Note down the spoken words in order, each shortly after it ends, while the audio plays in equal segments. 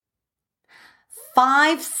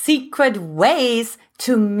5 secret ways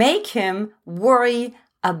to make him worry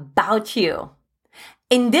about you.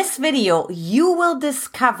 In this video, you will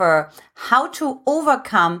discover how to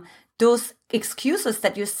overcome those excuses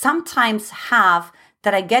that you sometimes have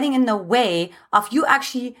that are getting in the way of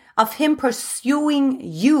him pursuing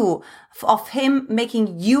you, of him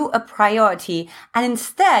making you a priority. And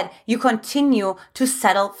instead, you continue to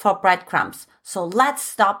settle for breadcrumbs. So let's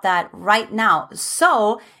stop that right now.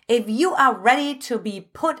 So if you are ready to be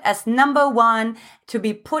put as number 1, to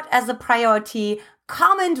be put as a priority,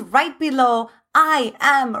 comment right below, I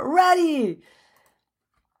am ready.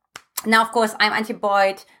 Now, of course, I'm Antje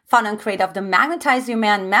Boyd, founder and creator of the Magnetize Your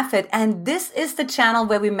Man Method. And this is the channel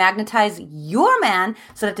where we magnetize your man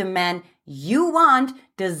so that the man you want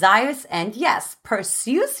desires and, yes,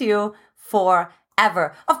 pursues you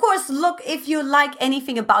forever. Of course, look, if you like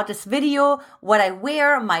anything about this video, what I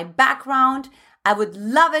wear, my background, I would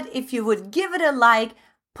love it if you would give it a like,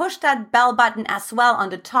 push that bell button as well on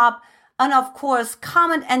the top, and of course,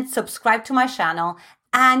 comment and subscribe to my channel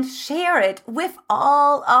and share it with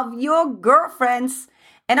all of your girlfriends.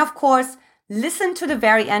 And of course, listen to the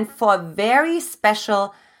very end for a very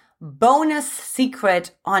special bonus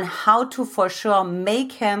secret on how to for sure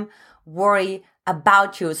make him worry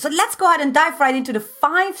about you. So let's go ahead and dive right into the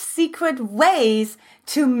 5 secret ways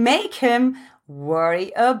to make him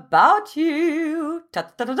worry about you.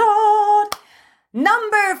 Da-da-da-da.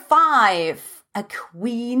 Number 5, a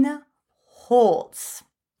queen holds.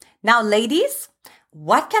 Now, ladies,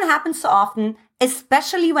 what can happen so often,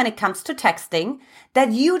 especially when it comes to texting,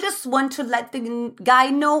 that you just want to let the guy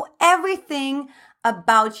know everything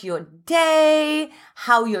about your day,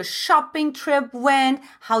 how your shopping trip went,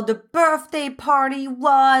 how the birthday party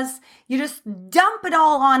was. You just dump it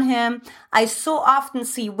all on him. I so often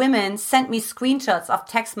see women send me screenshots of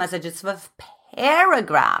text messages with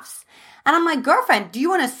paragraphs. And I'm like, girlfriend, do you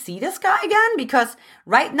want to see this guy again? Because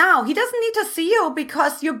right now, he doesn't need to see you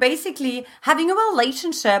because you're basically having a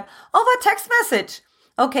relationship over text message.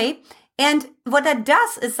 Okay? And what that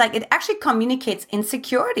does is it actually communicates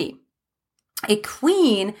insecurity. A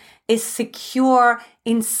queen is secure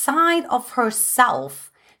inside of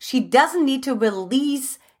herself. She doesn't need to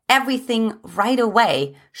release everything right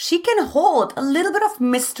away. She can hold a little bit of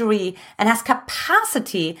mystery and has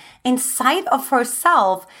capacity inside of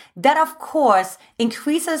herself that, of course,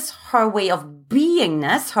 increases her way of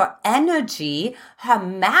beingness, her energy, her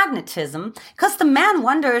magnetism, because the man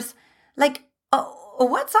wonders,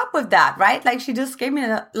 what's up with that, right? She just gave me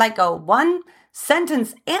a one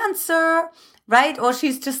sentence answer, right? Or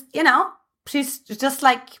she's just, she's just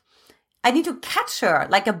I need to catch her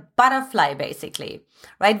like a butterfly, basically,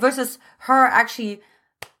 right? Versus her actually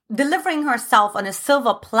delivering herself on a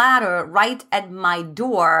silver platter right at my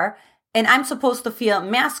door. And I'm supposed to feel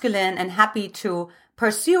masculine and happy to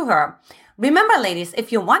pursue her. Remember, ladies,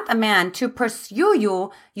 if you want a man to pursue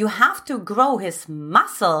you, you have to grow his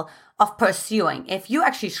muscle of pursuing. If you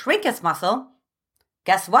actually shrink his muscle,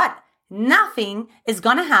 guess what? Nothing is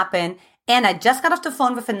going to happen. And I just got off the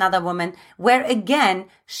phone with another woman where, again,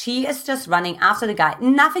 she is just running after the guy.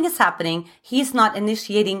 Nothing is happening. He's not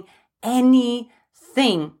initiating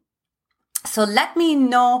anything. So let me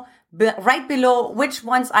know right below which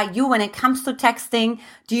ones are you when it comes to texting.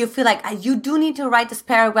 Do you feel like you do need to write this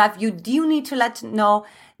paragraph? You do need to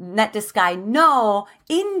let this guy know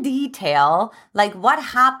in detail, what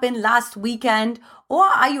happened last weekend? Or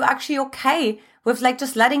are you actually okay with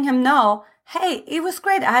just letting him know, hey, it was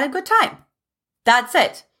great. I had a good time. That's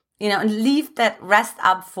it. And leave that rest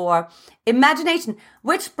up for imagination,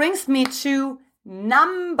 which brings me to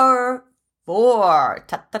number 4.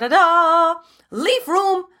 Ta-da-da-da. Leave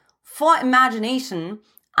room for imagination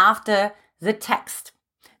after the text.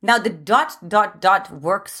 Now, the ...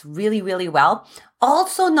 works really, really well.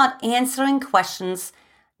 Also, not answering questions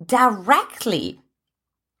directly.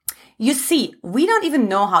 You see, we don't even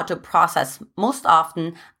know how to process most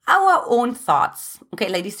often our own thoughts. Okay,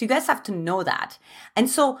 ladies, you guys have to know that. And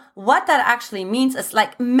so what that actually means is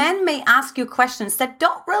men may ask you questions that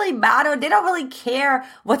don't really matter. They don't really care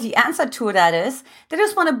what the answer to that is. They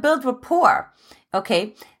just want to build rapport.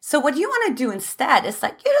 Okay, so what you want to do instead is you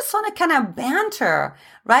just want to kind of banter,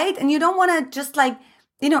 right? And you don't want to just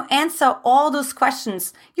answer all those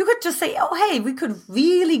questions. You could just say, oh, hey, we could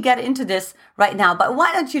really get into this right now. But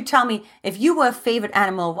why don't you tell me, if you were a favorite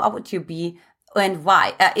animal, what would you be and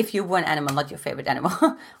why? If you were an animal, not your favorite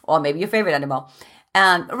animal, or maybe your favorite animal.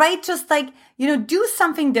 Right? Just do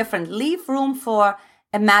something different. Leave room for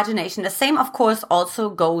imagination. The same, of course, also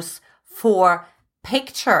goes for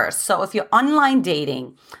pictures. So if you're online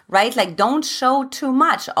dating, right? Don't show too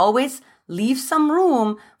much. Always leave some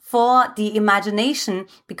room for the imagination,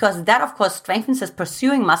 because that, of course, strengthens his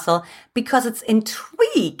pursuing muscle because it's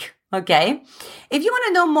intrigue. Okay. If you want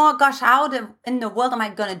to know more, gosh, how in the world am I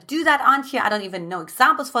going to do that, Antje? I don't even know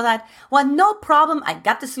examples for that. Well, no problem. I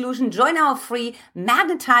got the solution. Join our free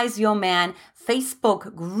Magnetize Your Man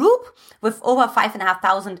Facebook group with over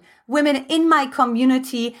 5,500 women in my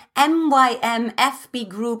community.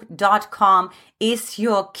 mymfbgroup.com is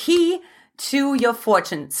your key to your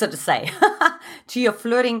fortune, so to say, to your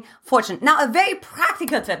flirting fortune. Now, a very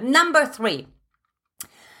practical tip, number 3.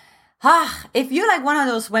 If you're like one of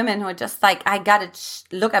those women who are just like, I gotta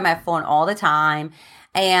look at my phone all the time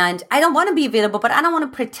and I don't want to be available, but I don't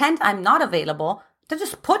want to pretend I'm not available, then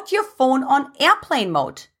just put your phone on airplane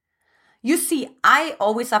mode. You see, I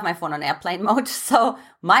always have my phone on airplane mode, so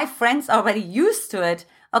my friends are already used to it,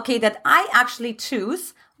 okay, that I actually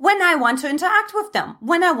choose when I want to interact with them,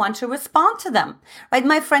 when I want to respond to them, right?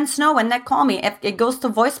 My friends know when they call me, if it goes to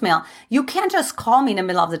voicemail, you can't just call me in the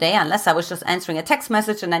middle of the day unless I was just answering a text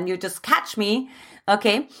message and then you just catch me,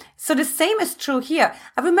 okay? So the same is true here.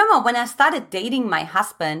 I remember when I started dating my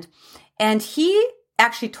husband, and he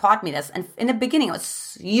actually taught me this. And in the beginning, it was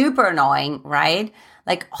super annoying, right?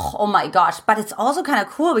 Like, oh my gosh. But it's also kind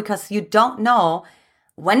of cool because you don't know,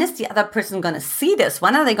 when is the other person going to see this?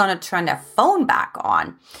 When are they going to turn their phone back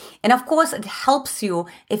on? And of course, it helps you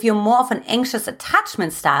if you're more of an anxious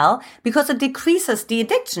attachment style, because it decreases the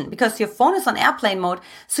addiction, because your phone is on airplane mode.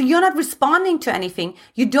 So you're not responding to anything.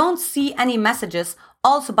 You don't see any messages.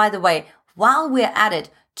 Also, by the way, while we're at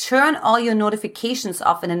it, turn all your notifications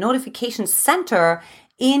off in a notification center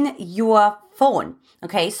in your phone.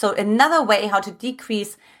 Okay. So another way how to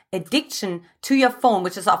decrease addiction to your phone,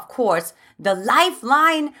 which is of course the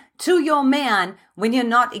lifeline to your man when you're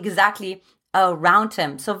not exactly around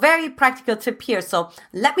him. So very practical tip here. So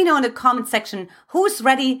let me know in the comment section who's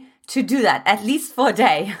ready to do that, at least for a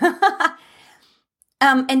day.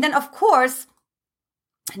 And then of course,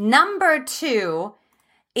 number 2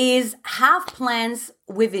 is have plans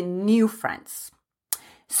with new friends.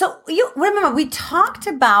 So you remember we talked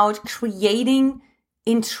about creating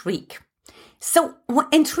intrigue. So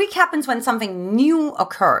intrigue happens when something new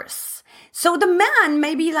occurs. So the man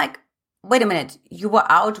may be like, wait a minute, you were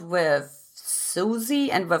out with Susie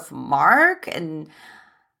and with Mark, and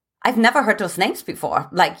I've never heard those names before.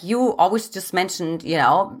 Like you always just mentioned,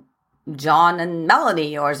 John and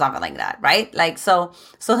Melanie or something like that, right? Like, so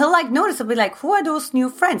he'll like notice, he'll be like, who are those new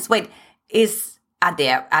friends? Wait, are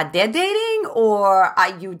they dating, or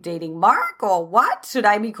are you dating Mark, or what? Should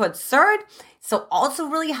I be concerned? So also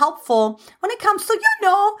really helpful when it comes to,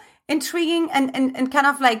 intriguing and kind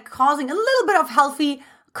of like causing a little bit of healthy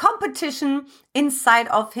competition inside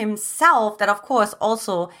of himself. That of course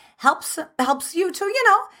also helps you to,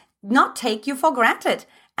 not take you for granted.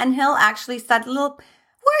 And he'll actually start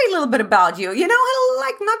worry a little bit about you. He'll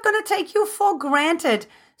like not going to take you for granted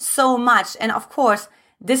so much. And of course,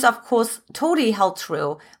 this of course totally held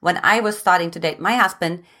true when I was starting to date my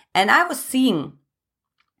husband and I was seeing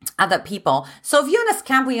other people. So if you're in a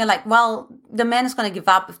camp where you're like, well, the man is going to give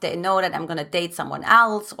up if they know that I'm going to date someone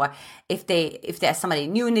else, or if there's somebody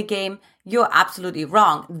new in the game, you're absolutely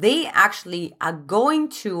wrong. They actually are going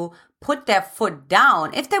to put their foot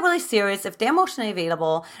down if they're really serious, if they're emotionally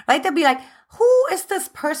available, right? They'll be like, who is this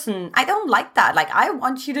person? I don't like that. Like, I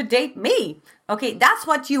want you to date me. Okay, that's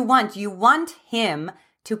what you want. You want him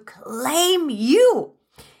to claim you.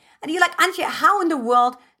 And you're like, Antje, how in the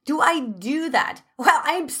world do I do that? Well,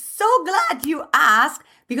 I'm so glad you asked,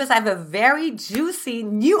 because I have a very juicy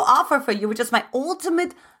new offer for you, which is my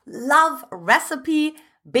ultimate love recipe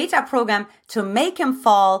beta program to make him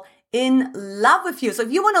fall in love with you. So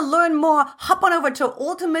if you want to learn more, hop on over to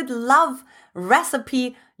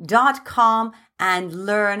ultimateleverecipe.com and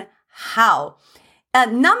learn how.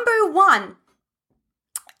 Number 1,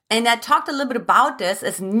 and I talked a little bit about this,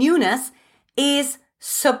 is newness, is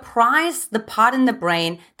surprise the part in the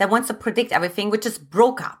brain that wants to predict everything, which is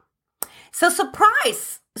broke up. So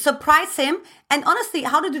surprise him. And honestly,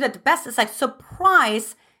 how to do that the best is like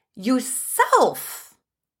surprise yourself.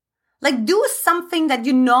 Like do something that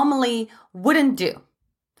you normally wouldn't do.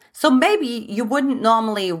 So maybe you wouldn't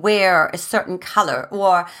normally wear a certain color,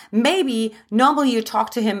 or maybe normally you talk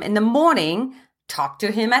to him in the morning, talk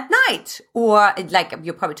to him at night, or like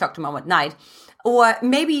you probably talk to him at night. Or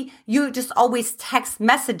maybe you just always text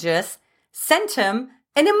messages, send him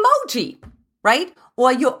an emoji, right?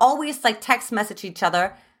 Or you always like text message each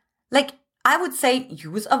other. Like I would say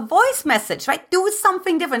use a voice message, right? Do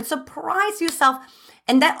something different. Surprise yourself.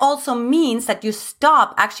 And that also means that you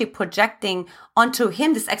stop actually projecting onto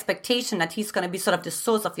him this expectation that he's going to be sort of the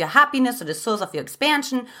source of your happiness or the source of your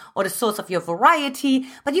expansion or the source of your variety.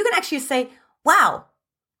 But you can actually say, wow,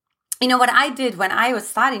 you know what I did when I was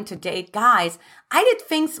starting to date guys, I did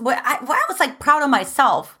things where I was like proud of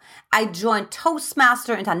myself. I joined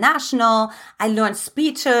Toastmaster International. I learned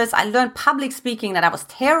speeches. I learned public speaking that I was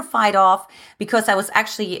terrified of because I was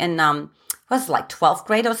actually in, was like 12th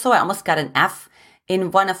grade or so. I almost got an F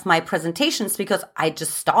in one of my presentations because I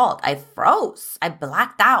just stalled. I froze. I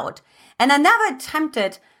blacked out. And I never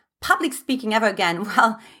attempted public speaking ever again.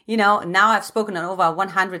 Well, you know, now I've spoken on over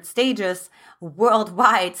 100 stages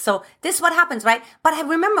worldwide. So this is what happens, right? But I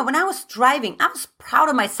remember when I was driving, I was proud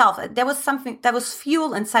of myself. There was something that was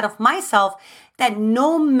fuel inside of myself that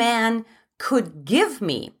no man could give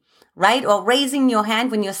me, right? Or raising your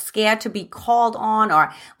hand when you're scared to be called on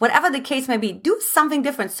or whatever the case may be. Do something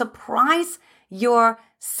different. Surprise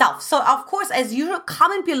yourself. So of course, as usual,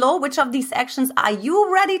 comment below which of these actions are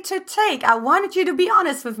you ready to take. I wanted you to be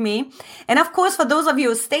honest with me. And of course, for those of you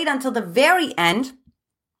who stayed until the very end,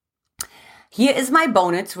 here is my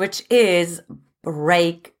bonus, which is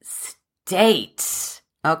break state.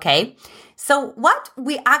 Okay. So what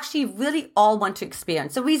we actually really all want to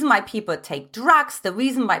experience, the reason why people take drugs, the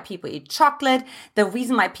reason why people eat chocolate, the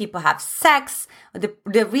reason why people have sex,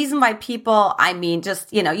 the reason why people,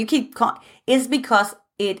 just, you keep is because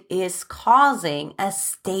it is causing a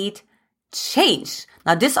state change.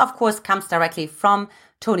 Now, this, of course, comes directly from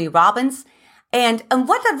Tony Robbins. And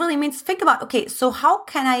what that really means, think about, okay, so how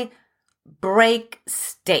can I break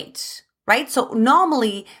state, right? So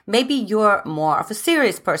normally, maybe you're more of a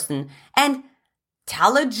serious person and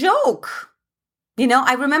tell a joke.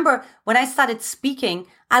 I remember when I started speaking,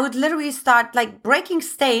 I would literally start like breaking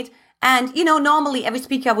state. And, normally every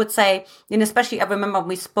speaker would say, especially I remember when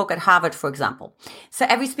we spoke at Harvard, for example. So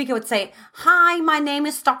every speaker would say, hi, my name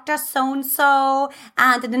is Dr. So-and-so.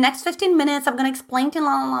 And in the next 15 minutes, I'm going to explain to you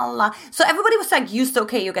la, la, la. So everybody was like used to,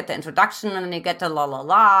 okay, you get the introduction and then you get the la, la,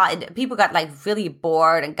 la. And people got like really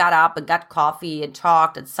bored and got up and got coffee and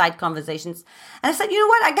talked and side conversations. And I said, you know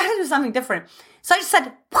what? I got to do something different. So I just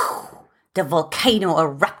said, the volcano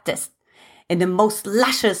erupted in the most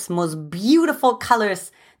luscious, most beautiful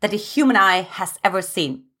colors that the human eye has ever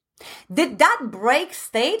seen. Did that break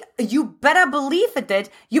state? You better believe it did.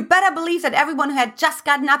 You better believe that everyone who had just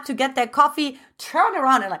gotten up to get their coffee turned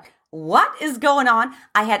around and like, what is going on?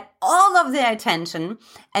 I had all of their attention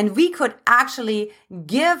and we could actually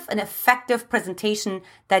give an effective presentation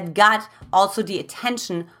that got also the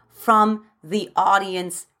attention from the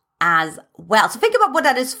audience as well. So think about what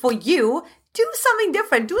that is for you. Do something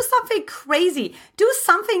different. Do something crazy. Do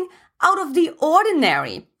something out of the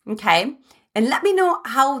ordinary. Okay. And let me know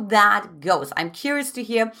how that goes. I'm curious to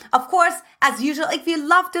hear. Of course, as usual, if you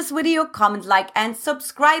love this video, comment, like, and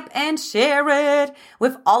subscribe and share it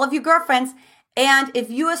with all of your girlfriends. And if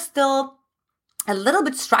you are still a little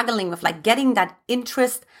bit struggling with like getting that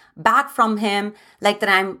interest back from him, like that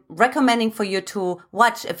I'm recommending for you to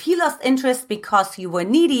watch If He Lost Interest Because You Were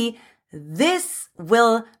Needy, this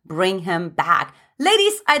will bring him back.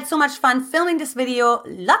 Ladies, I had so much fun filming this video.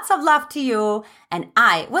 Lots of love to you, and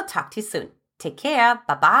I will talk to you soon. Take care.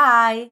 Bye-bye.